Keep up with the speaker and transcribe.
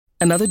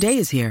Another day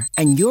is here,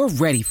 and you're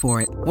ready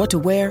for it. What to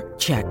wear?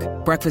 Check.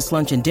 Breakfast,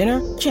 lunch, and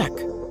dinner? Check.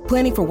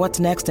 Planning for what's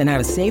next and how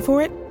to save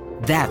for it?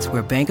 That's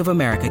where Bank of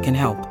America can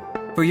help.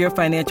 For your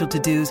financial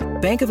to-dos,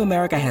 Bank of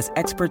America has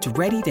experts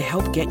ready to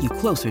help get you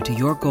closer to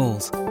your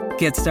goals.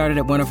 Get started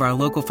at one of our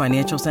local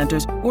financial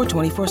centers or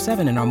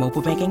 24/7 in our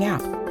mobile banking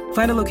app.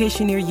 Find a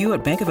location near you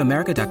at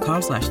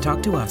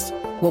bankofamerica.com/talktous.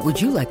 What would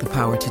you like the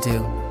power to do?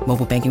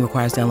 Mobile banking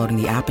requires downloading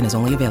the app and is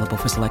only available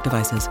for select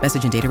devices.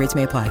 Message and data rates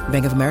may apply.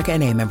 Bank of America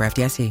N.A., member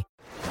FDIC.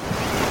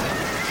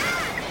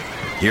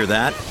 Hear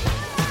that?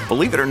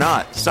 Believe it or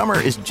not, summer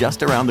is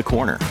just around the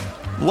corner.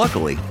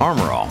 Luckily,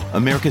 Armor All,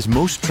 America's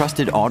most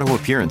trusted auto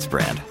appearance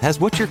brand, has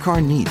what your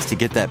car needs to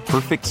get that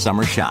perfect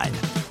summer shine.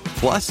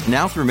 Plus,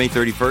 now through May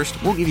 31st,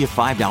 we'll give you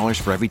 $5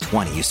 for every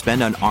 $20 you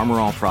spend on Armor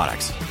All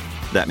products.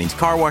 That means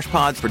car wash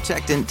pods,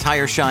 protectant,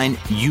 tire shine,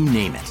 you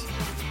name it.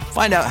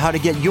 Find out how to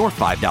get your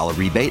 $5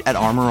 rebate at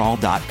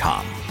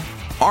armorall.com.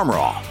 Armor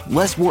All,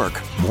 less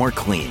work, more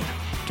clean.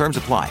 Terms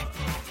apply.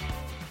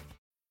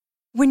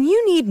 When you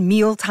need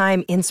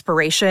mealtime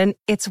inspiration,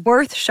 it's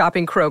worth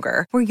shopping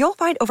Kroger, where you'll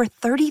find over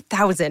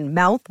 30,000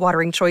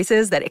 mouth-watering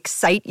choices that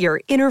excite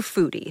your inner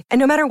foodie. And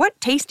no matter what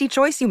tasty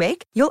choice you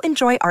make, you'll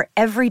enjoy our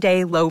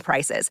everyday low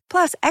prices,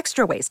 plus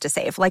extra ways to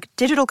save, like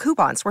digital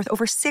coupons worth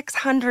over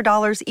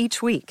 $600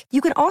 each week. You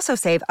can also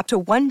save up to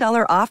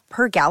 $1 off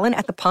per gallon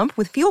at the pump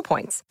with fuel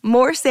points.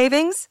 More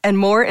savings and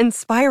more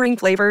inspiring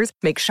flavors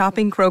make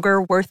shopping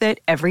Kroger worth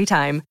it every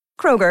time.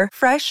 Kroger,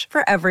 fresh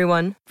for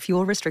everyone.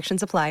 Fuel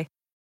restrictions apply.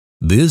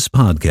 This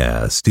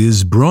podcast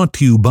is brought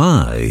to you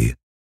by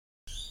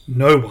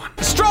no one.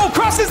 Stroll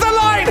crosses the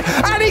line,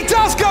 and he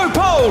does go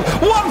pole.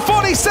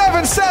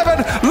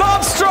 1:47.7.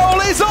 Lance Stroll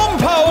is on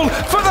pole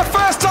for the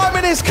first time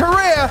in his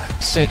career.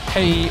 Said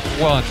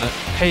P1.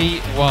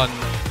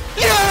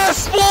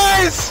 Yes,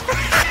 boys!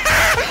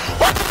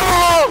 Let's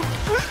go!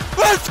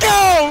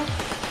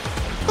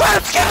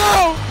 Let's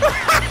go!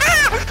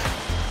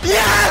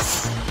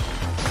 Yes!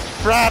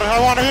 Brad, I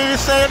want to hear you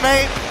say it,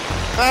 mate.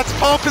 That's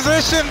pole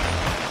position.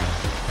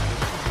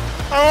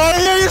 I want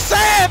to hear you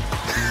say it!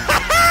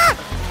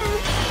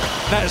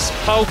 That's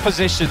pole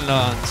position,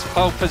 Lance.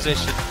 Pole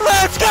position.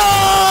 Let's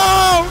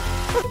go!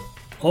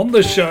 On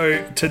the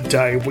show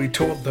today, we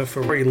talk the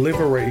Ferrari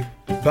livery.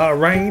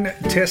 Bahrain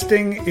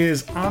testing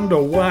is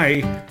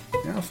underway.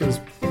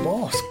 Alpha's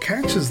boss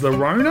catches the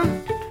Rona.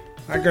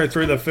 I go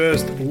through the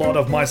first lot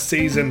of my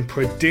season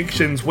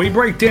predictions. We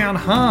break down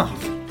half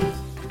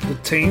the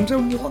teams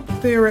and what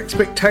their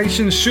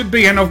expectations should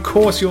be. And of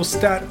course, your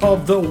stat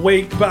of the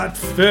week. But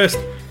first,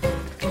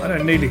 I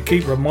don't need to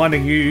keep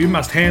reminding you, you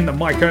must hand the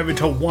mic over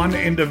to one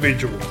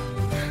individual.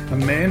 A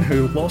man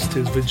who lost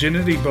his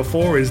virginity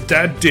before his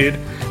dad did.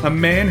 A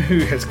man who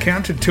has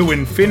counted to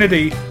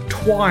infinity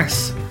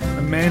twice.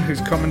 A man whose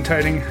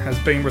commentating has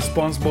been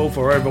responsible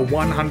for over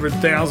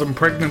 100,000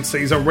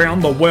 pregnancies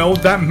around the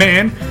world. That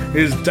man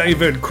is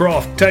David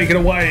Croft. Take it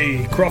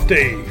away,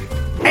 Crofty.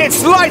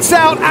 It's lights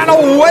out and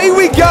away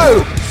we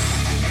go!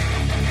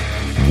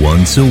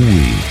 Once a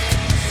week,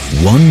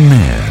 one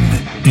man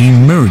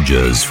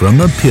emerges from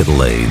the pit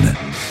lane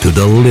to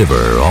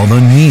deliver all the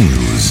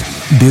news,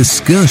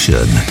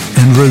 discussion,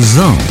 and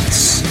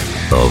results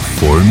of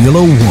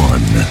Formula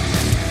One.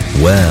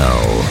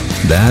 Well,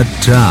 that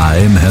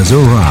time has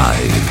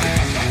arrived.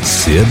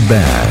 Sit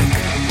back,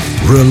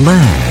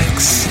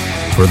 relax,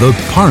 for the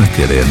Park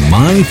It in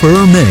My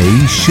Firm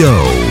A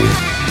show.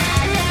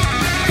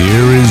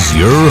 Here is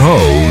your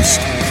host,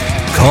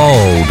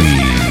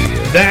 Caldy.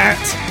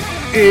 That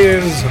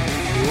is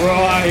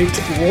right,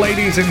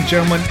 ladies and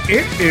gentlemen,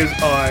 it is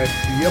I,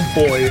 your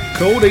boy,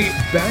 Caldy,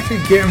 back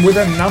again with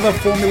another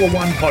Formula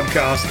One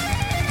podcast.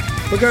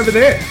 Look over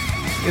there.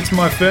 It's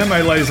my firm,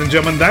 ladies and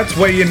gentlemen. That's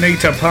where you need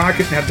to park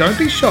it. Now, don't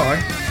be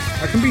shy.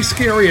 I can be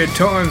scary at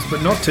times,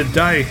 but not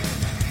today.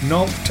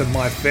 Not to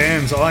my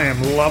fans. I am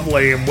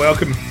lovely and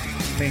welcoming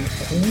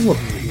all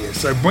of you here.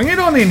 So bring it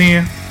on in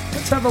here.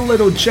 Let's have a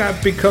little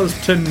chat because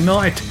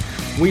tonight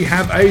we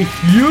have a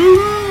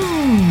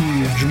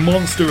huge,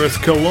 monstrous,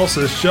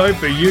 colossus show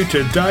for you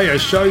today. A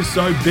show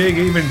so big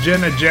even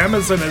Jenna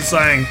Jameson is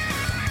saying,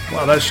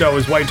 well, that show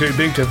is way too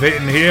big to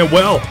fit in here.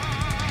 Well,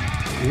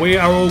 we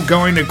are all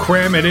going to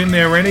cram it in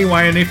there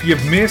anyway, and if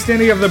you've missed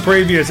any of the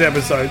previous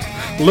episodes,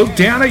 look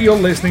down at your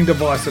listening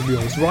device of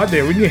yours, right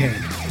there in your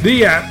hand.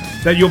 The app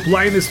that you're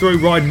playing this through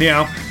right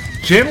now.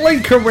 Gently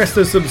caress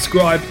the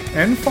subscribe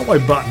and follow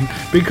button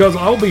because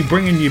I'll be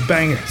bringing you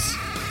bangers.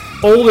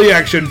 All the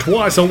action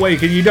twice a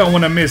week, and you don't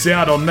want to miss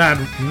out on that.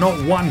 Not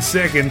 1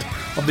 second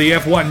of the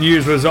F1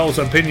 news, results,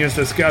 opinions,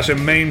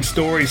 discussion, memes,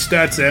 stories,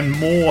 stats, and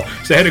more.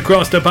 So head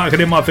across to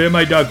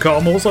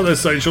parkitinmyfirmate.com. Also the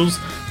socials,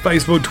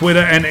 Facebook, Twitter,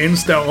 and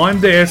Insta.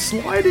 I'm there.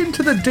 Slide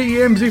into the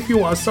DMs if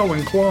you are so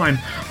inclined.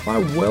 I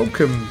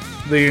welcome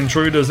the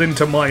intruders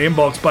into my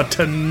inbox, but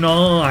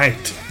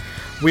tonight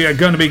we are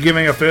going to be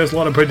giving a first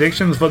lot of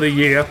predictions for the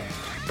year.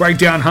 Break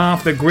down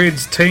half the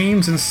grid's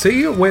teams and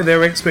see where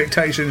their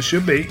expectations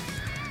should be.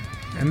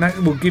 And that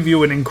will give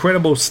you an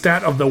incredible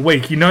stat of the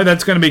week. You know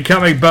that's going to be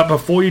coming, but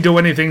before you do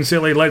anything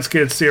silly, let's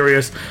get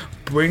serious.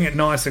 bring it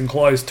nice and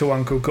close to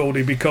Uncle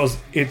Caldy because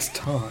it's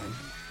time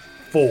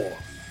for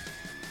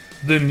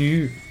the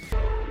news.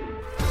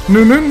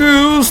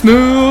 News.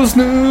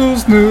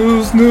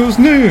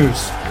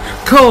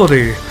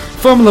 Caldy,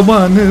 Formula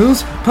One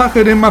news,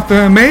 pocket in my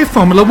Fermi,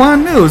 Formula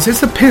One news.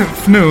 It's the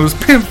Pimp news.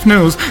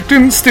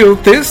 Didn't steal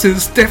this,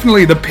 it's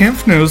definitely the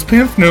Pimp news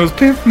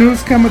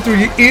coming through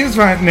your ears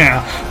right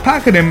now.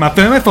 Pocket in my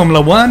Fermi,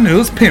 Formula One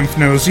news, Pimp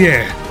news,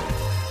 yeah.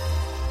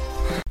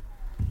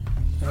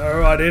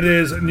 Alright, it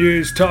is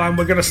news time.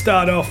 We're going to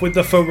start off with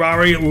the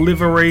Ferrari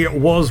livery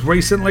was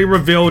recently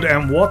revealed,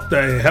 and what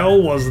the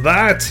hell was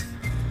that?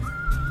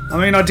 I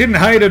mean, I didn't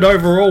hate it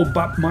overall,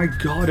 but my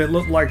god, it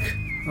looked like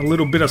a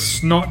little bit of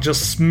snot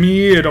just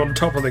smeared on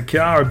top of the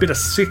car. A bit of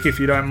sick, if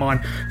you don't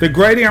mind. The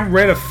gradient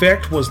red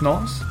effect was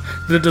nice.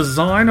 The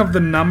design of the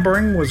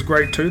numbering was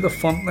great too, the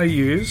font they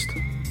used.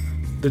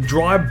 The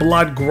dry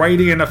blood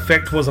gradient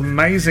effect was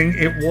amazing.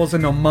 It was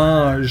an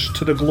homage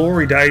to the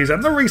glory days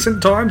and the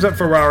recent times at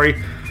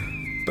Ferrari.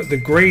 But the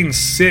green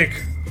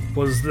sick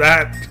was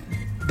that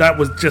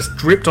was just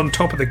dripped on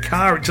top of the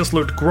car. It just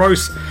looked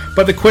gross.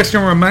 But the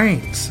question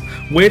remains,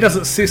 where does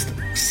it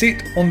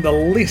sit on the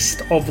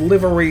list of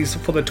liveries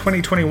for the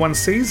 2021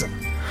 season?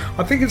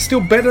 I think it's still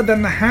better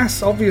than the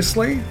Haas,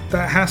 obviously.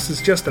 That Haas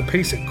is just a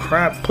piece of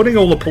crap. Putting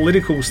all the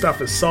political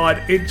stuff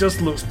aside, it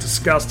just looks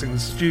disgusting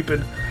and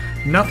stupid.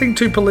 Nothing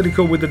too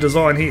political with the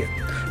design here.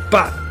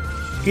 But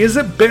is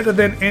it better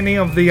than any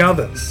of the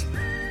others?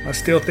 I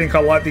still think I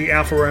like the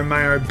Alfa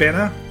Romeo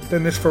better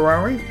than this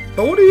Ferrari.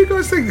 But what do you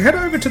guys think? Head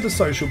over to the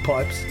social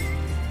pipes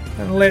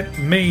and let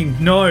me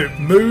know.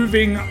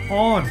 Moving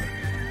on.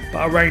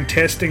 Bahrain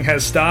testing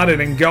has started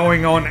and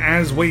going on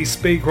as we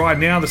speak right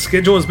now. The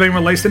schedule has been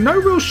released and no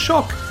real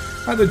shock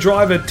at the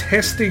driver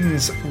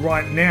testings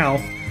right now.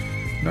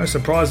 No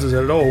surprises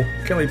at all.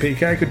 Kelly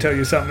PK could tell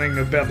you something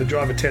about the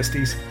driver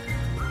testies.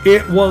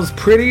 It was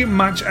pretty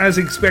much as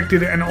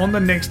expected, and on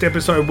the next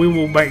episode we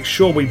will make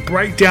sure we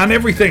break down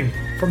everything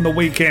from the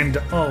weekend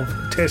of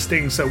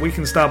testing so we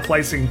can start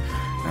placing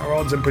our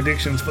odds and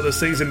predictions for the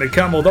season to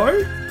come.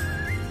 Although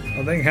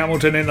I think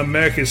Hamilton in the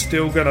Merc is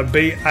still going to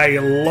be a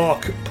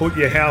lock. Put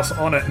your house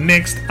on it.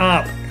 Next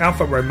up,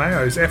 Alfa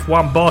Romeo's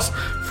F1 boss,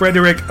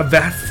 Frederic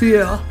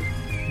Vasseur,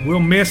 will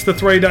miss the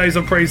 3 days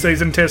of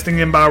pre-season testing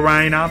in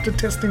Bahrain after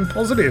testing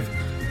positive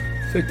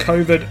for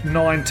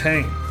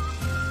COVID-19.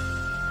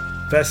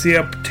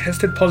 Vasseur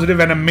tested positive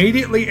and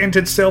immediately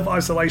entered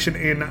self-isolation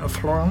in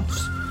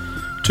France.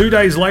 2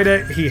 days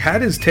later, he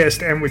had his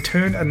test and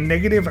returned a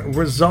negative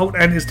result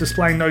and is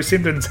displaying no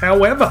symptoms.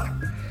 However,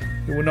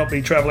 he will not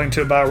be travelling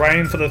to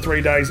Bahrain for the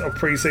 3 days of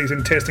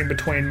pre-season testing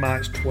between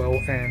March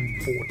 12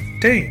 and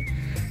 14.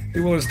 He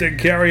will instead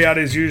carry out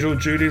his usual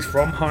duties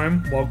from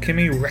home while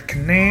Kimi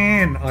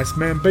Räikkönen,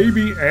 Iceman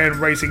Baby, and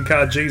racing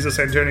car Jesus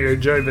Antonio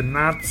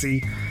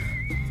Giovinazzi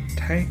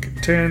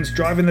take turns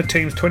driving the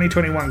team's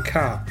 2021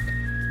 car.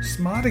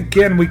 Smart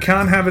again, we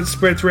can't have it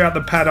spread throughout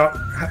the paddock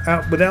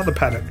without the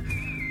paddock.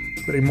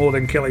 Putting more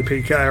than Kelly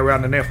PK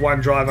around an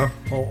F1 driver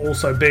while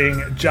also being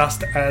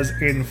just as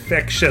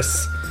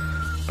infectious.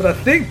 But I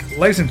think,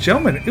 ladies and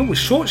gentlemen, it was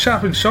short,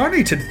 sharp and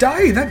shiny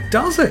today. That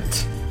does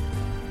it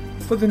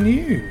for the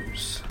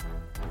news.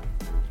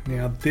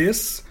 Now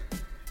this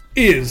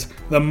is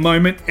the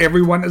moment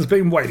everyone has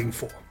been waiting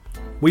for.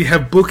 We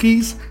have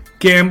bookies,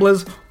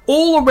 gamblers,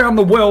 all around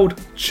the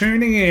world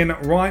tuning in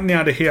right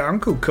now to hear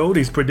Uncle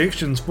Caldy's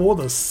predictions for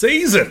the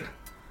season.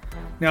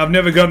 Now, I've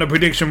never gotten a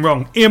prediction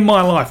wrong in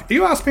my life.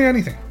 You ask me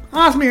anything.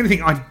 Ask me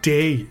anything. I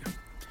dare you.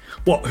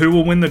 What, who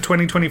will win the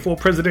 2024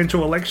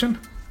 presidential election?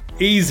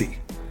 Easy.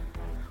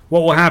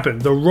 What will happen?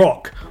 The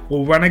Rock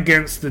will run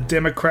against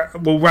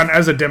will run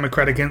as a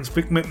Democrat against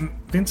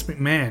Vince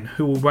McMahon,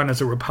 who will run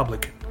as a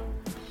Republican.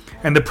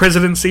 And the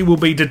presidency will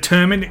be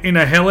determined in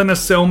a Hell in a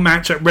Cell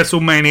match at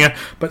WrestleMania,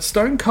 but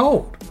Stone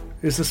Cold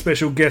is the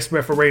special guest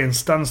referee and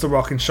stuns The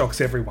Rock and shocks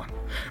everyone.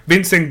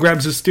 Vince then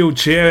grabs a steel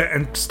chair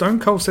and Stone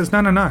Cold says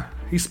no.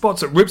 He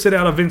spots it, rips it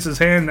out of Vince's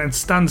hand and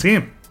stuns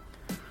him.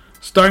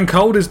 Stone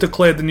Cold is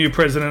declared the new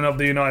president of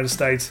the United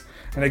States,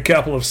 and a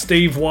couple of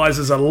Steve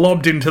Weisers are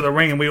lobbed into the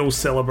ring and we all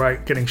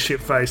celebrate getting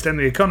shit-faced and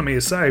the economy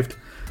is saved.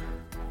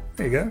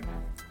 There you go.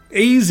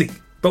 Easy.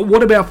 But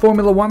what about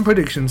Formula One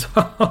predictions?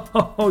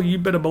 Oh, you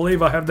better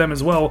believe I have them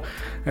as well,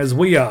 as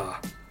we are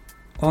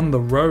on the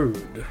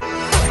road.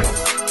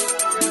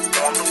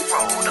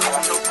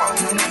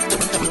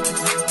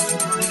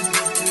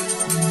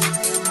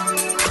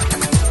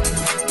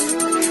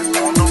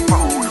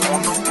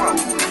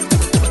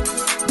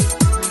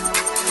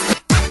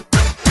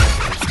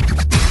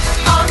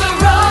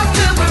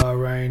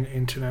 Bahrain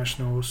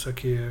International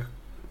Sakir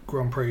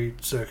Grand Prix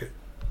Circuit.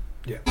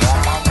 Yeah.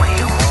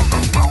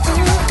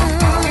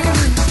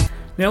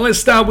 Now let's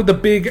start with the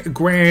big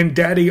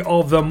granddaddy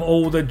of them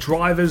all, the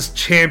Drivers'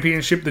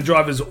 Championship, the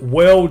Drivers'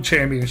 World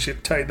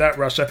Championship. Take that,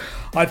 Russia.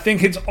 I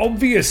think it's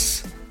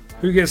obvious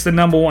who gets the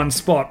number one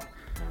spot,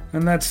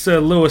 and that's Sir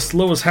Lewis.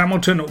 Lewis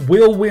Hamilton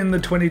will win the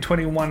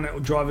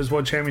 2021 Drivers'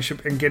 World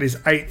Championship and get his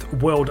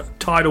 8th world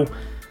title.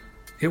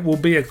 It will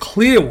be a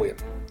clear win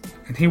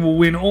and he will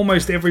win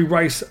almost every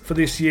race for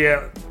this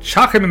year.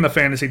 Chuck him in the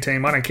fantasy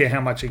team. I don't care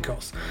how much he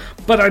costs.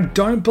 But I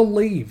don't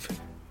believe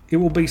it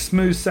will be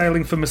smooth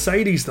sailing for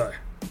Mercedes, though.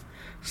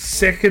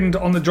 Second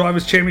on the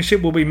Drivers'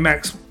 Championship will be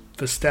Max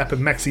Verstappen,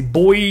 Maxi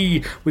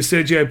Boy, with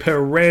Sergio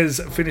Perez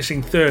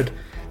finishing third.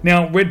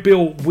 Now, Red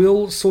Bull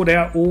will sort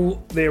out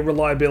all their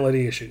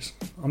reliability issues.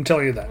 I'm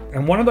telling you that.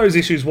 And one of those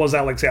issues was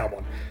Alex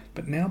Albon.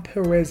 But now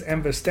Perez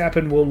and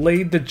Verstappen will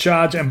lead the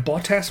charge, and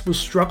Bottas will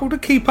struggle to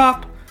keep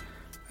up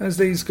as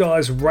these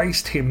guys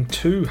raced him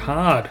too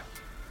hard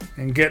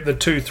and get the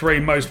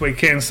 2-3 most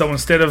weekends. So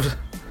instead of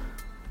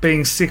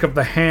being sick of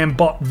the ham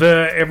bot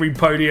ver every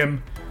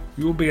podium,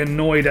 you'll be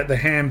annoyed at the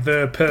ham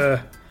ver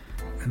per.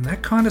 And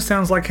that kind of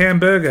sounds like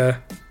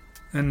hamburger,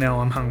 and now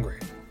I'm hungry.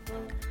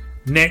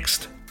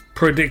 Next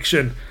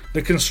prediction,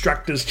 the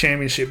Constructors'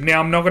 Championship. Now,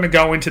 I'm not going to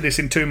go into this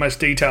in too much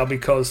detail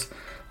because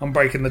I'm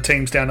breaking the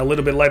teams down a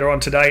little bit later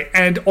on today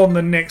and on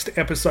the next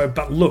episode.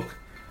 But look,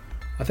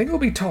 I think it'll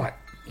be tight,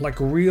 like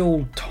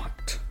real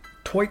tight.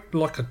 Tight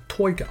like a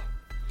toiger.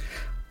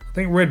 I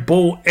think Red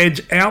Bull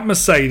edge out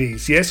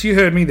Mercedes. Yes, you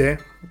heard me there.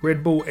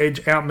 Red Bull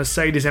edge out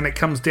Mercedes, and it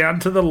comes down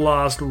to the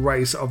last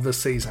race of the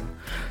season.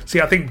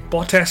 See, I think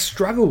Bottas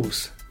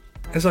struggles,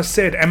 as I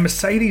said, and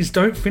Mercedes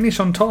don't finish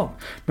on top.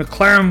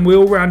 McLaren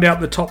will round out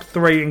the top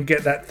 3 and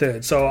get that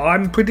third. So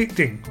I'm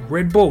predicting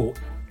Red Bull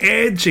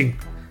edging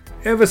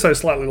ever so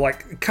slightly,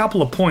 like a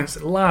couple of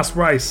points last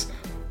race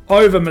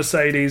over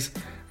Mercedes,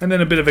 and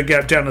then a bit of a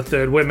gap down the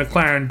third where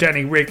McLaren,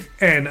 Danny Rick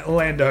and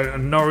Lando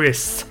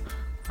Norris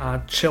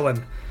are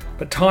chilling.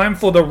 But time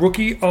for the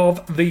Rookie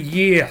of the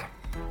Year.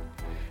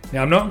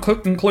 Now, I'm not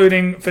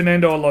including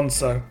Fernando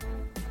Alonso.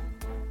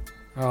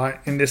 Alright,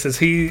 and this is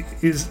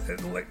he's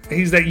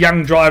that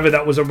young driver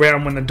that was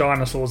around when the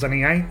dinosaurs, and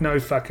he ain't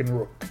no fucking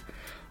rook.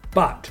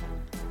 But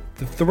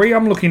the 3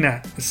 I'm looking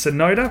at is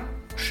Tsunoda,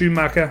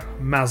 Schumacher,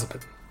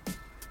 Mazepin.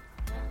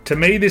 To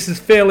me, this is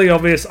fairly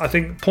obvious. I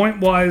think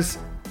point-wise,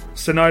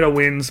 Tsunoda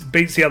wins,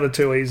 beats the other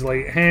 2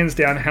 easily, hands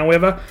down.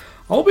 However,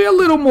 I'll be a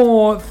little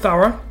more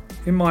thorough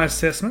in my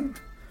assessment,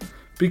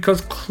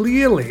 because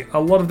clearly a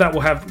lot of that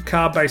will have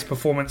car-based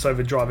performance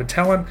over driver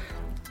talent.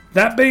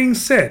 That being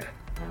said,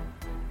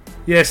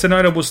 yeah,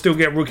 Tsunoda will still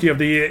get Rookie of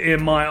the Year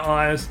in my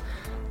eyes.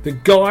 The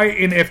guy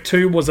in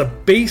F2 was a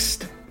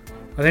beast.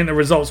 I think the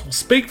results will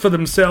speak for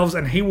themselves,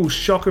 and he will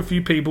shock a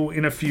few people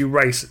in a few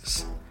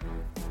races.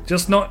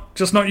 Just not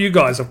you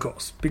guys, of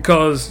course,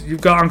 because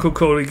you've got Uncle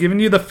Cordy giving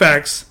you the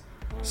facts.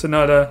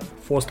 Tsunoda,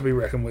 forced to be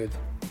reckoned with.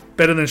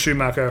 Better than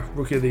Schumacher,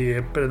 Rookie of the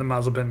Year. Better than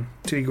Mazepin,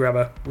 titty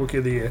grabber, Rookie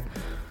of the Year.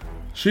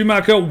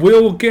 Schumacher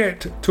will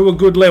get to a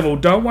good level.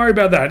 Don't worry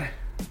about that.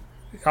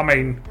 I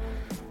mean,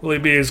 will he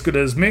be as good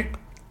as Mick?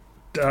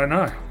 Don't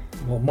know.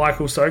 Well,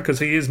 Michael, so, because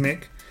he is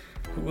Mick.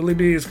 Will he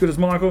be as good as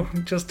Michael?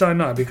 Just don't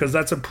know, because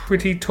that's a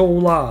pretty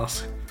tall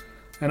ask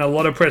and a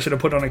lot of pressure to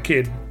put on a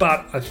kid.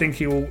 But I think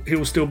he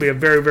will still be a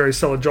very, very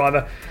solid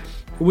driver.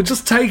 It will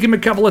just take him a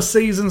couple of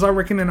seasons, I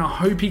reckon, and I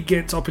hope he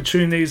gets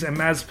opportunities, and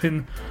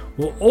Mazepin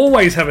will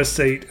always have a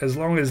seat as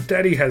long as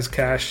Daddy has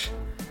cash.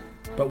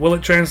 But will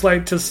it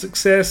translate to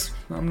success?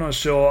 I'm not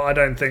sure. I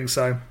don't think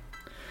so.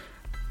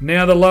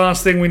 Now, the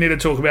last thing we need to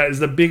talk about is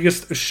the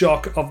biggest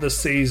shock of the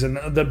season.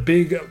 The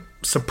big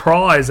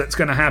surprise that's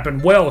going to happen.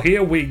 Well,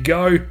 here we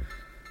go.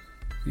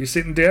 You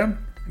sitting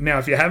down? Now,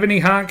 if you have any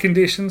heart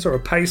conditions or a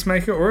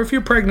pacemaker, or if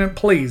you're pregnant,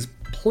 please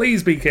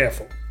be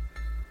careful.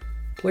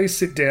 Please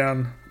sit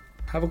down,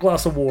 have a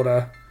glass of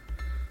water,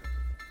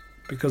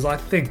 because I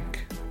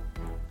think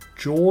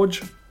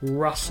George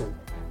Russell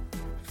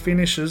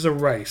finishes a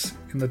race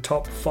in the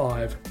top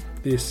 5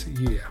 this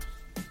year.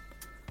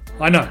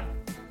 I know.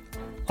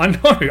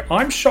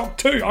 I'm shocked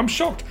too. I'm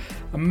shocked.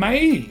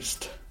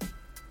 Amazed.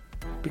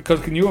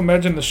 Because can you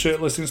imagine the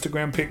shirtless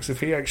Instagram pics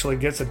if he actually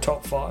gets a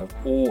top 5?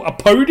 Oh, a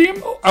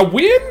podium? A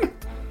win?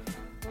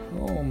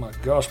 Oh my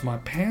gosh, my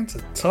pants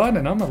are tight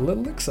and I'm a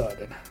little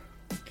excited.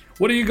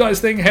 What do you guys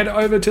think? Head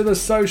over to the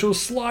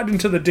socials, slide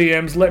into the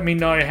DMs, let me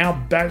know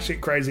how batshit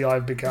crazy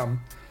I've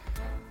become.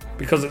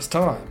 Because it's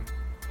time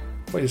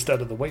for your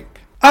stat of the week.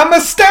 I'm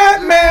a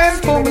stat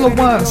man, Formula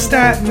 1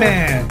 stat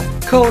man.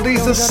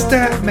 Cody's a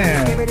stat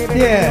man.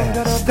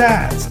 Yeah,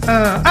 stats.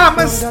 I'm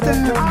a stat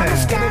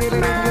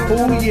man.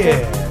 Oh yeah.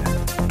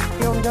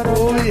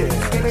 Oh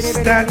yeah.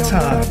 Stat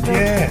time.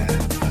 Yeah.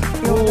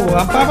 Oh,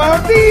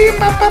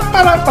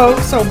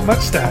 so much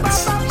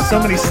stats. So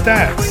many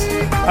stats.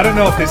 I don't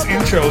know if this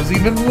intro is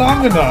even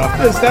long enough.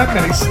 There's that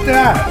many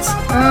stats.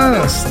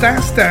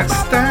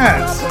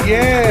 Stats.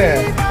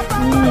 Yeah.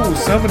 Ooh,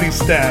 so many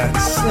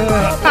stats.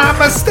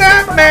 I'm a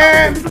stat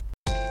man.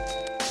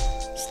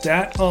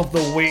 Stat of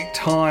the week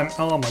time.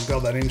 Oh my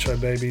god, that intro,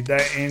 baby.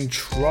 That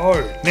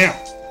intro. Now,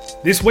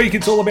 this week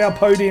it's all about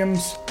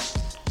podiums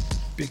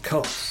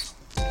because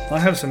I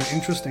have some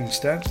interesting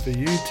stats for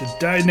you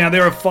today. Now,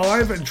 there are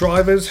 5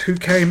 drivers who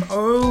came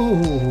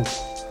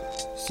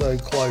so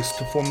close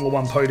to Formula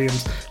 1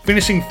 podiums,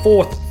 finishing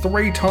 4th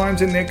 3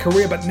 times in their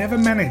career, but never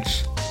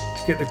managed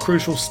to get the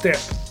crucial step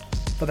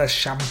for the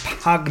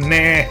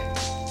champagne.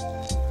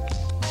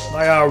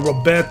 They are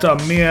Roberto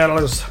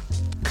Mir's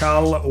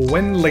Karl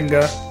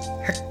Wendlinger,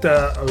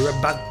 Hector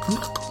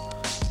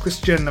Rebac,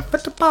 Christian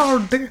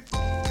Fittipaldi,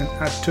 and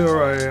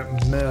Arturo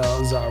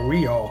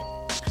Merzario.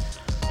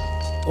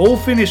 All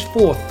finished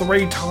fourth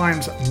 3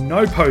 times,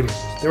 no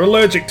podiums. They're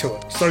allergic to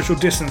it. Social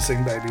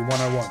distancing, baby,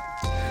 101.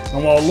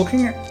 And while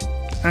looking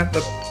at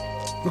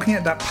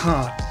that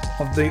part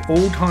of the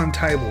all-time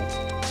table,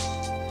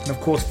 and of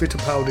course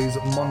Fittipaldi's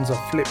Monza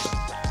flip,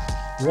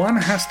 one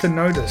has to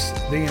notice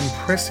the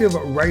impressive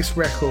race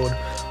record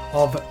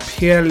of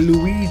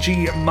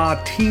Pierluigi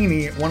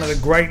Martini, one of the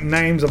great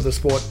names of the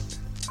sport,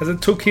 as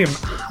it took him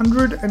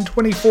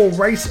 124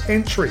 race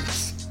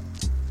entries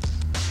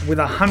with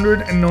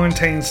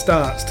 119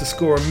 starts to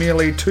score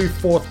merely 2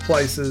 4th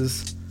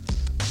places,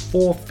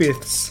 4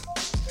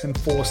 5ths, and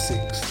 4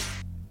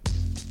 6ths.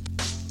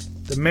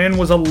 The man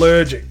was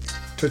allergic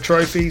to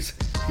trophies.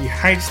 He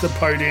hates the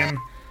podium.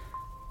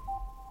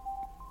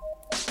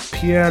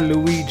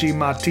 Pierluigi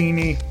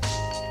Martini.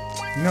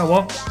 You know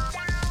what?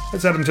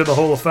 Let's add him to the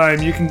Hall of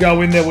Fame. You can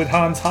go in there with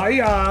Hans.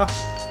 Hiya!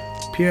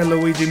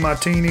 Pierluigi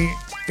Martini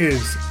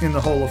is in the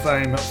Hall of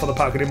Fame for the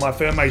Parker di My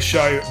Ferme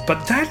show,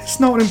 but that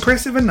is not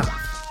impressive enough.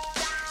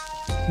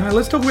 No,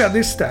 let's talk about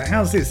this stat.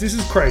 How's this? This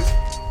is crazy.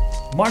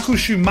 Michael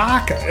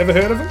Schumacher, ever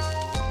heard of him?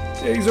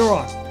 Yeah, he's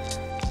alright.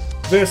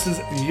 Versus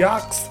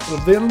Jacques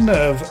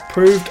Villeneuve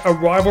proved a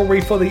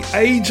rivalry for the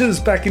ages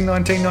back in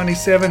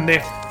 1997.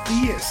 Their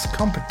fierce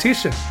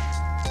competition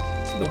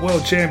for the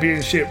World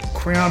Championship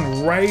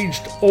crown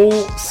raged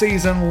all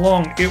season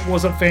long. It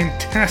was a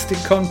fantastic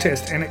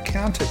contest and it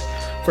counted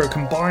for a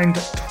combined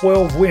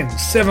 12 wins.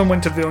 7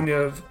 went to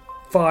Villeneuve,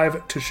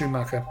 5 to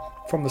Schumacher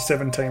from the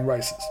 17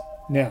 races.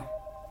 Now,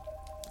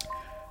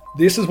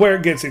 this is where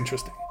it gets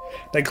interesting.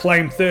 They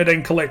claim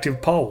 13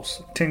 collective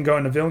poles, 10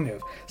 going to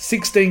Villeneuve,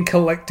 16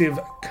 collective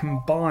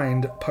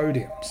combined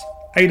podiums,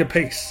 8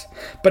 apiece.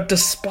 But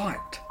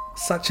despite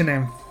such an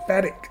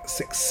emphatic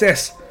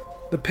success,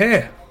 the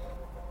pair,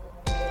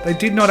 they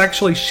did not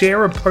actually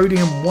share a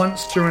podium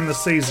once during the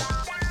season.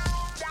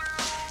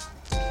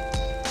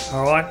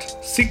 Alright,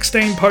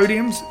 16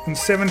 podiums in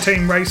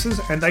 17 races,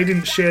 and they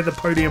didn't share the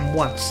podium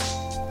once.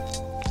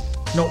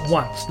 Not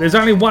once. There's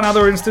only one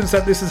other instance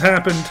that this has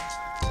happened.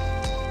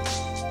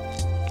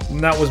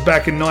 And that was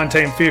back in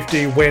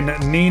 1950 when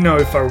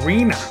Nino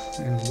Farina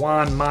and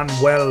Juan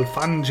Manuel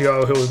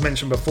Fangio, who was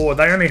mentioned before,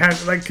 they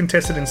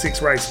contested in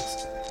 6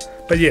 races.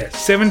 But yeah,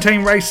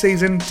 17 race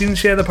season, didn't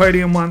share the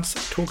podium once.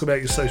 Talk about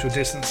your social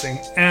distancing.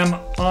 Am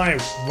I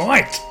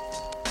right?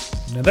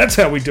 Now that's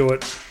how we do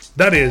it.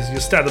 That is your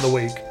stat of the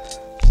week.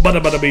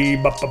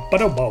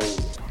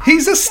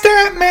 He's a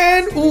stat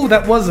man. Ooh,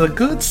 that was a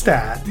good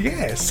stat.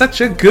 Yeah, such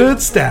a good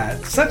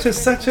stat. Such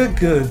a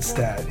good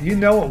stat. You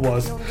know it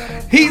was.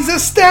 He's a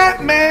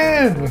stat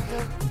man.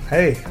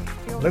 Hey,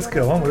 let's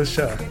go on with the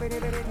show.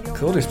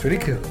 Cool is pretty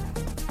cool.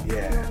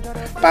 Yeah.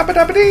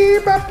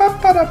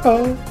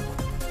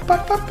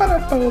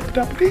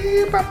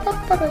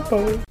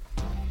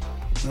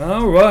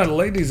 Alright,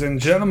 ladies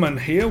and gentlemen,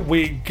 here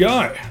we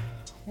go.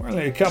 We're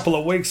only a couple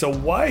of weeks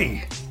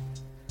away.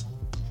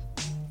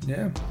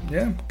 Yeah,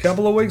 a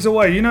couple of weeks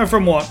away. You know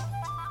from what?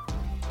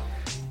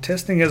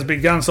 Testing has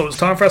begun, so it's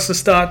time for us to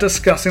start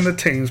discussing the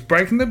teams,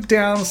 breaking them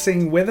down,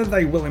 seeing whether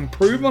they will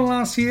improve on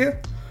last year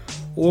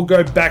or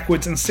go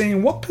backwards, and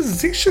seeing what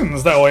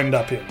positions they'll end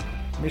up in.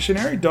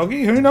 Missionary,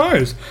 doggy, who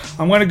knows?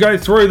 I'm going to go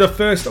through the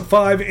first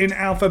 5 in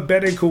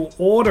alphabetical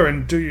order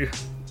and do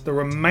the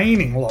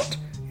remaining lot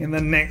in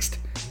the next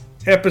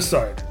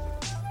episode.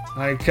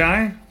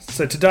 Okay,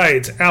 so today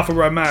it's Alfa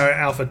Romeo,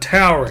 Alfa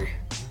Tauri,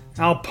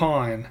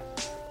 Alpine,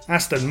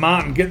 Aston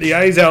Martin. Get the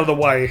A's out of the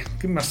way.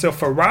 Give myself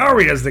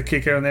Ferrari as the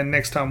kicker, and then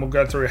next time we'll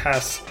go through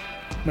Haas,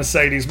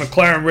 Mercedes,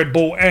 McLaren, Red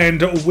Bull,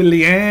 and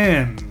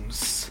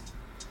Williams.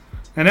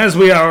 And as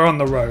we are on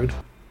the road,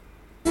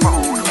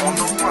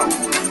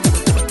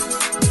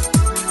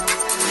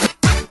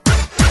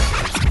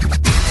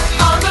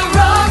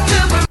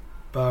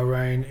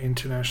 Bahrain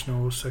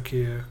International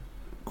Sakir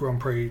Grand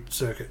Prix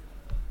Circuit.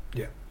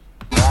 Yeah.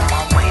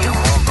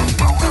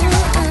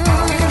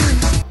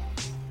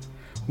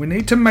 We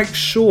need to make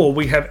sure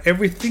we have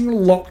everything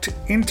locked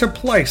into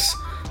place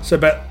so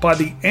that by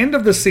the end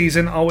of the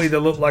season I'll either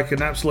look like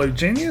an absolute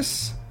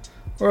genius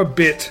or a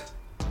bit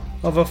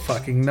of a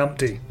fucking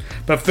numpty.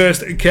 But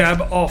first,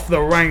 cab off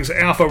the ranks,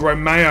 Alfa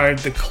Romeo.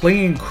 The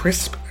clean,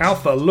 crisp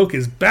Alfa look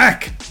is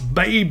back,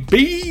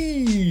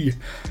 baby!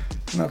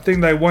 And I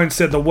think they won't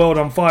set the world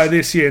on fire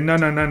this year.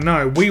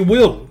 No. We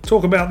will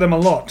talk about them a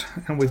lot.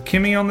 And with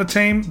Kimi on the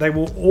team, they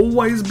will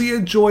always be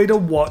a joy to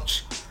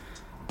watch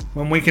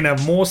when we can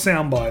have more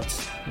sound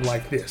bites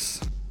like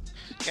this.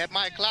 Get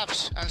my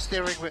gloves and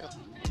steering wheel.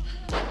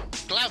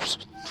 Gloves!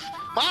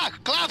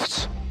 Mark,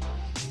 gloves!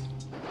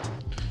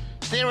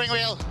 Steering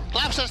wheel.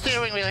 Gloves and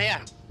steering wheel, here.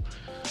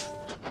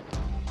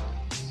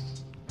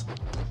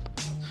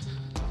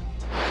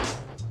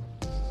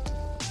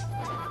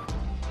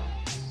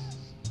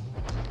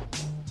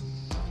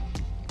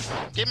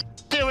 Give me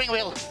steering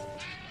wheel.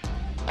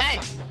 Hey!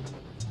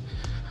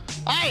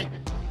 Hey!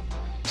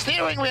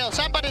 Steering wheel,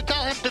 somebody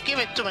tell him to give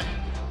it to me.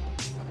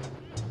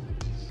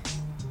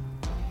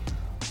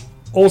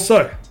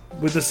 Also,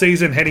 with the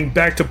season heading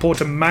back to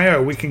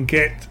Portimao, we can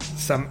get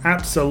some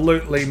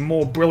absolutely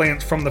more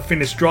brilliance from the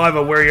Finnish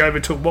driver where he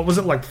overtook,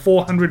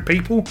 400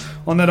 people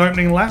on that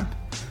opening lap?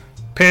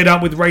 Paired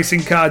up with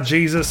racing car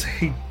Jesus,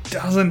 he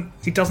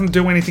doesn't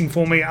do anything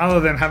for me other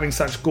than having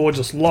such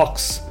gorgeous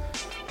locks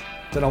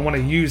that I want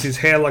to use his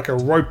hair like a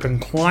rope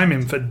and climb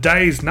him for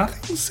days.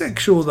 Nothing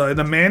sexual though,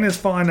 the man is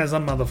fine as a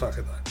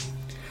motherfucker though.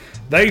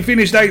 They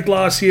finished 8th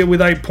last year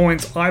with 8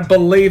 points. I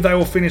believe they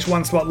will finish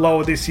one spot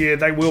lower this year.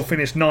 They will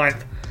finish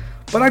 9th.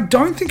 But I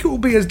don't think it will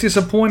be as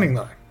disappointing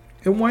though.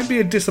 It won't be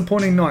a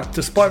disappointing night.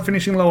 Despite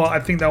finishing lower, I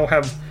think they'll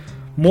have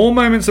more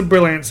moments of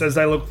brilliance as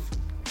they look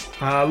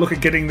at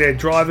getting their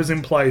drivers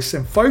in place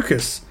and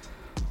focus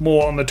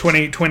more on the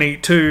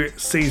 2022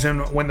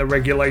 season when the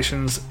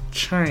regulations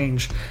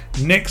change.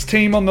 Next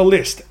team on the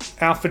list,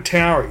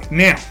 AlphaTauri.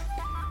 Now,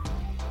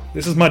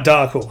 this is my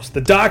dark horse,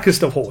 the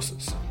darkest of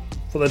horses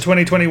for the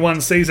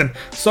 2021 season.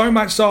 So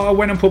much so I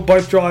went and put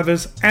both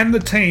drivers and the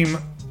team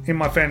in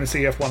my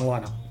fantasy F1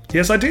 lineup.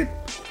 Yes, I did.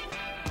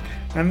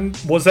 And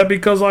was that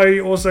because I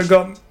also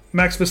got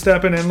Max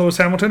Verstappen and Lewis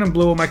Hamilton and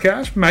blew all my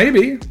cash?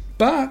 Maybe,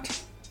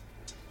 but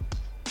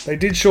they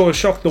did sure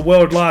shock the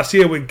world last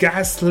year with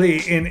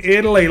Gasly in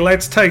Italy.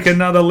 Let's take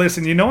another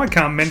listen. You know I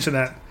can't mention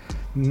that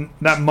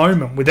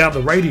moment without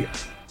the radio.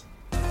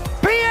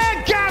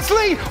 Pierre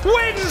Gasly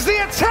wins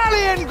the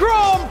Italian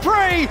Grand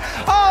Prix.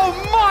 Oh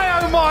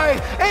my,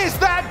 is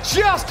that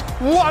just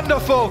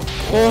wonderful?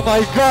 Oh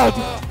my God!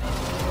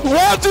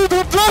 What did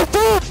you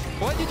do?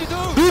 What did you do?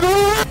 You do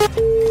it!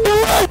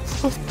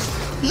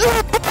 You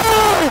did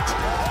it!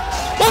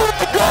 Oh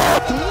my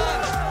God!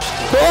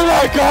 Oh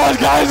my God,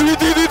 guys, we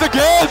did it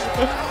again!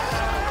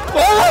 Oh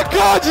my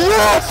God,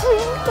 yes!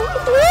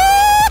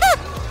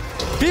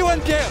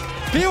 P1, Pierre!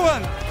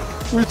 P1!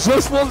 We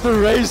just won the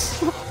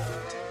race.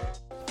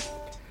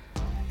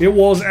 It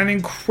was an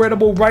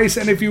incredible race,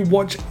 and if you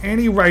watch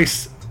any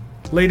race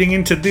leading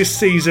into this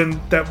season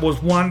that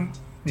was one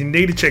you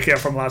need to check out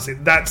from last year,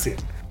 that's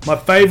it. My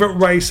favourite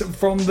race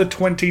from the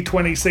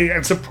 2020 season,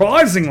 and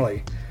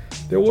surprisingly,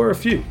 there were a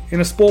few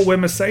in a sport where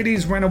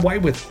Mercedes ran away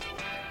with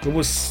it. It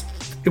was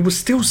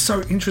still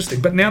so interesting,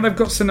 but now they've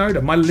got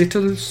Tsunoda, my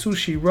little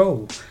sushi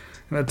roll,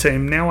 in the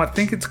team. Now I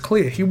think it's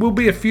clear he will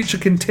be a future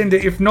contender,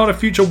 if not a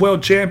future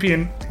world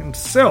champion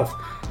himself.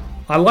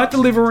 I like the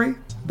livery.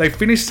 They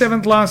finished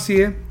 7th last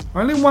year,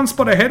 only one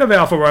spot ahead of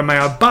Alfa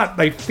Romeo, but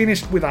they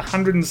finished with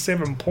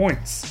 107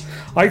 points.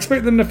 I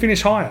expect them to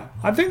finish higher.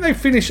 I think they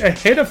finish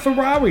ahead of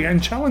Ferrari and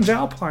challenge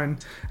Alpine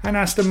and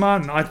Aston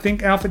Martin. I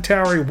think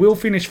AlphaTauri will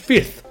finish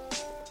 5th.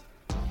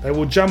 They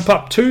will jump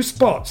up 2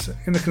 spots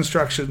in the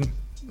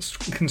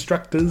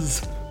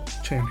Constructors'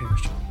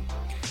 Championship.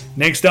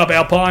 Next up,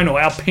 Alpine, or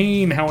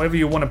Alpine, however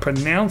you want to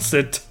pronounce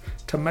it.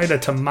 Tomato.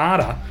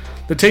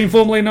 The team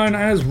formerly known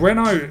as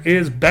Renault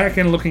is back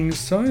and looking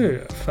so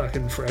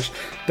fucking fresh.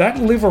 That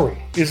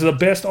livery is the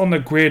best on the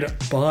grid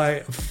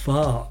by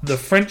far. The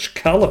French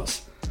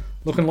colours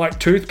looking like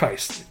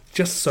toothpaste.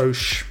 Just so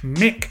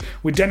schmick.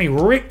 With Danny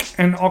Rick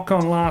and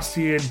Ocon last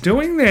year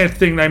doing their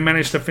thing, they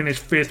managed to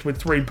finish 5th with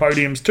 3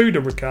 podiums, 2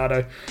 to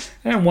Ricciardo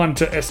and 1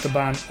 to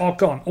Esteban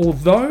Ocon.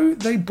 Although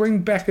they bring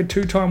back a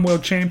 2-time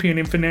world champion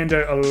in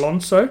Fernando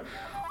Alonso,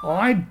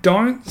 I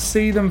don't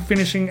see them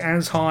finishing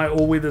as high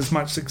or with as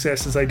much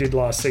success as they did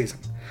last season.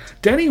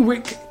 Danny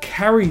Rick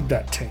carried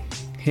that team.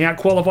 He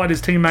outqualified his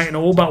teammate in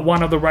all but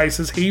one of the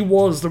races. He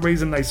was the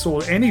reason they saw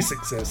any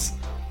success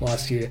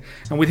last year.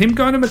 And with him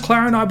going to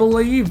McLaren, I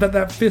believe that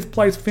 5th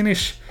place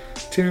finish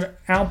to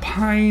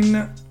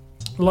Alpine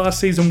last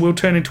season will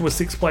turn into a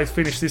 6th place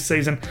finish this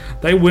season.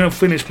 They will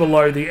finish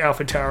below the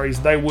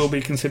AlphaTauris. They will be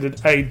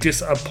considered a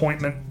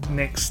disappointment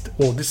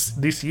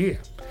this year.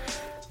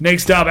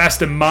 Next up,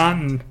 Aston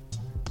Martin.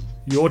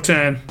 Your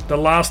turn. The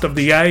last of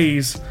the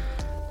A's.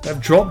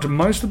 They've dropped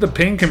most of the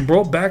pink and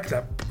brought back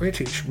that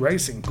British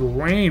Racing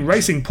green.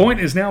 Racing Point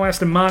is now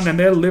Aston Martin, and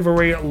their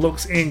livery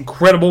looks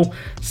incredible.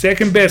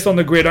 Second best on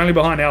the grid, only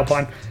behind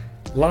Alpine.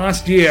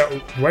 Last year,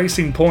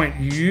 Racing Point,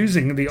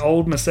 using the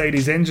old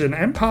Mercedes engine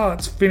and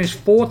parts,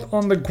 finished 4th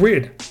on the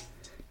grid,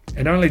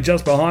 and only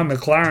just behind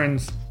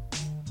McLaren's,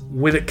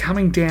 with it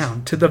coming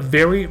down to the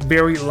very,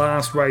 very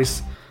last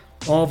race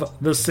of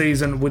the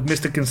season, with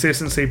Mr.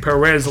 Consistency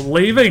Perez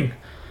leaving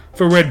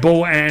for Red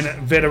Bull and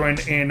veteran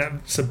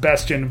in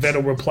Sebastian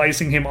Vettel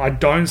replacing him. I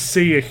don't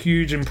see a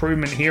huge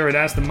improvement here at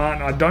Aston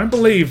Martin. I don't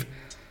believe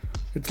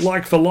it's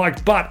like for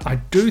like, but I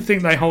do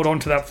think they hold on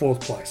to that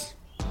 4th place.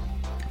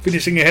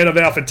 Finishing ahead of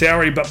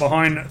AlphaTauri, but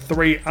behind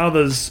 3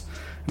 others.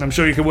 And I'm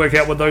sure you can work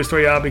out what those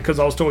 3 are because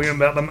I was talking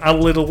about them a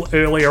little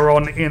earlier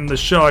on in the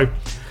show.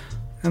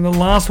 And the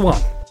last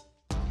one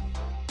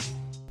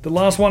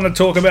to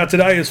talk about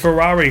today is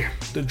Ferrari.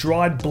 The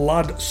dried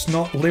blood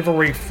snot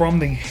livery from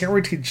the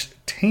Heritage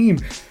team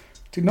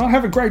did not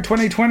have a great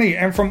 2020,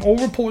 and from all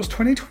reports,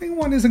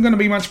 2021 isn't going to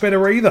be much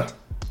better either.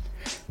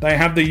 They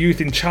have the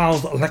youth in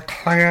Charles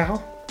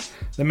Leclerc.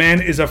 The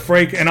man is a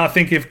freak, and I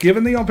think if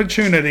given the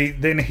opportunity,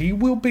 then he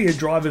will be a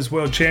driver's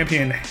world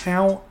champion.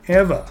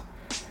 However,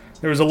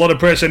 There is a lot of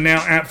pressure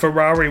now at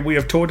Ferrari. We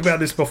have talked about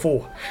this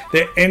before.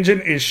 Their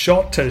engine is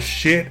shot to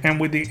shit, and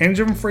with the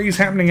engine freeze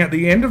happening at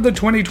the end of the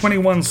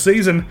 2021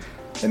 season,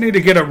 they need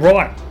to get it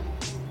right.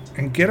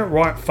 And get it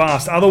right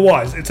fast.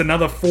 Otherwise, it's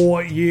another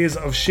 4 years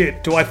of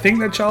shit. Do I think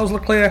that Charles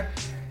Leclerc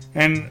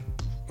and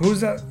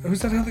who's that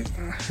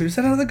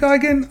other guy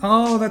again?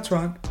 Oh, that's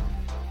right.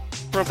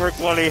 Proper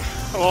quality.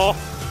 Oh,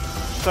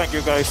 thank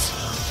you guys.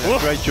 Yeah,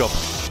 great job.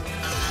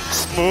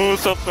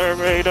 Smooth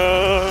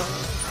operator.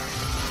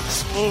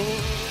 Smooth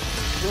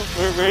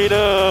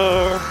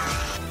operator.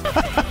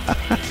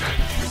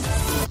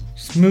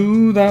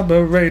 Smooth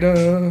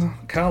operator.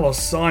 Carlos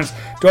Sainz.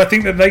 Do I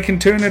think that they can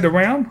turn it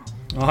around?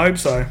 I hope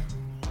so.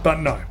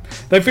 But no.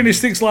 They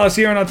finished 6th last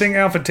year, and I think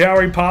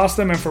AlphaTauri passed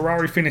them, and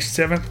Ferrari finished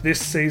 7th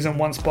this season,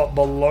 1 spot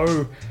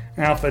below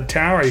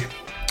AlphaTauri.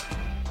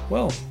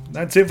 Well,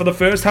 that's it for the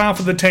first half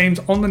of the teams.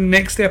 On the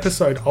next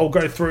episode, I'll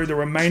go through the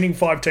remaining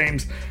 5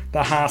 teams,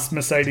 the Haas,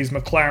 Mercedes,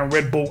 McLaren,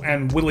 Red Bull,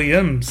 and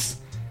Williams,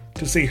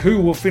 to see who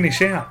will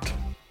finish out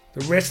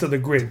the rest of the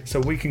grid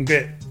so we can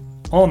get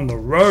on the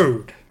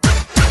road.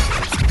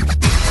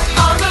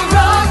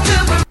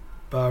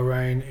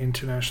 Bahrain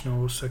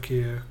International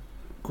Sakir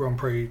Grand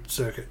Prix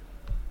Circuit.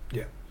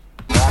 Yeah.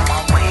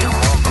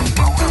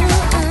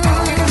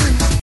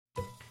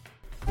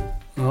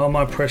 Oh,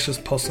 my precious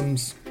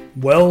possums.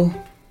 Well,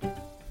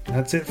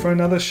 that's it for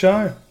another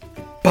show.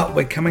 But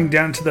we're coming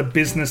down to the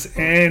business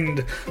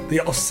end. The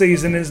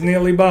off-season is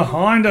nearly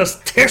behind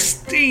us.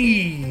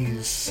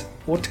 Testies,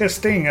 or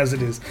testing as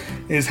it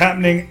is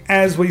happening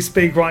as we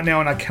speak right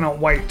now, and I cannot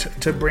wait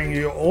to bring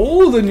you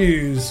all the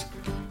news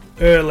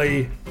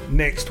early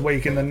next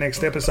week in the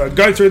next episode.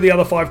 Go through the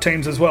other 5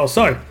 teams as well.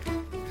 So,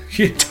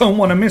 you don't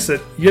want to miss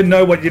it. You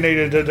know what you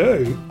needed to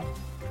do.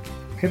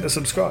 Hit the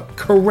subscribe.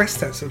 Caress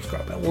that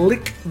subscribe button.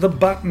 Lick the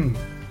button.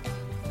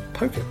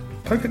 Poke it.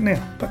 Poke it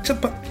now.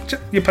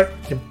 You're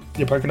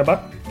poking the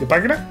button. You're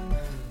poking it.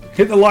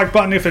 Hit the like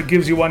button if it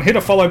gives you one. Hit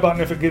a follow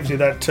button if it gives you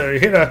that too.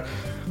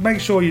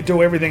 Make sure you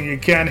do everything you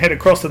can. Head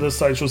across to the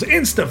socials.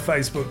 Insta,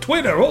 Facebook,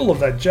 Twitter, all of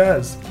that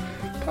jazz.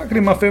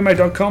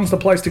 ParkingInMyFirmate.com is the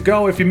place to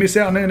go. If you miss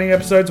out on any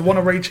episodes, want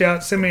to reach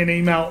out, send me an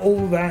email,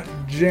 all that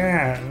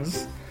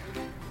jazz.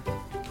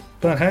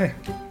 But hey,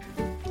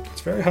 it's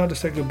very hard to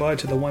say goodbye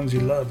to the ones you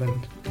love,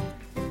 and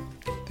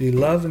the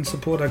love and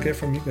support I get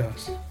from you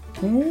guys.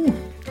 Ooh,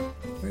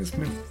 makes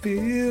me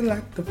feel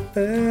like the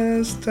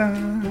first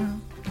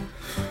time.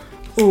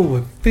 Oh,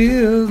 it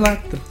feels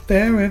like the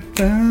very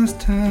first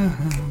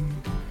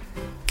time.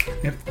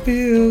 It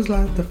feels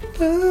like the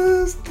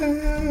first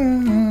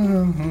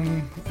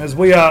time. As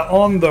we are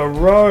on the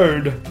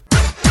road.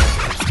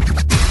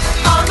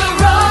 On the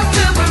road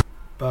to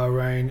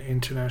Bahrain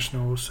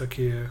International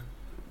Sakir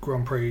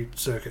Grand Prix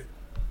Circuit.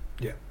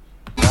 Yeah.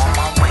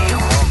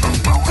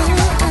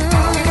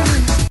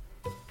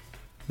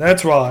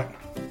 That's right.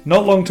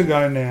 Not long to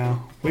go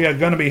now. We are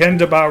going to be heading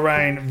to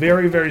Bahrain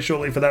very, very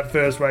shortly for that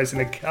first race in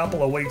a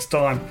couple of weeks'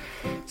 time.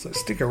 So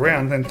stick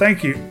around, and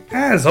thank you,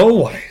 as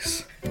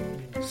always,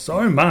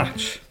 so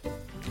much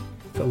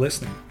for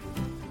listening.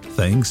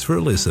 Thanks for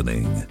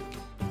listening.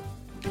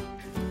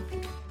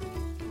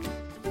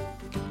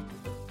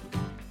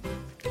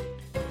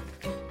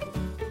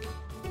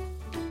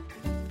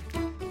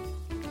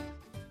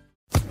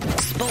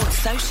 Sports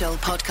Social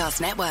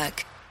Podcast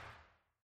Network.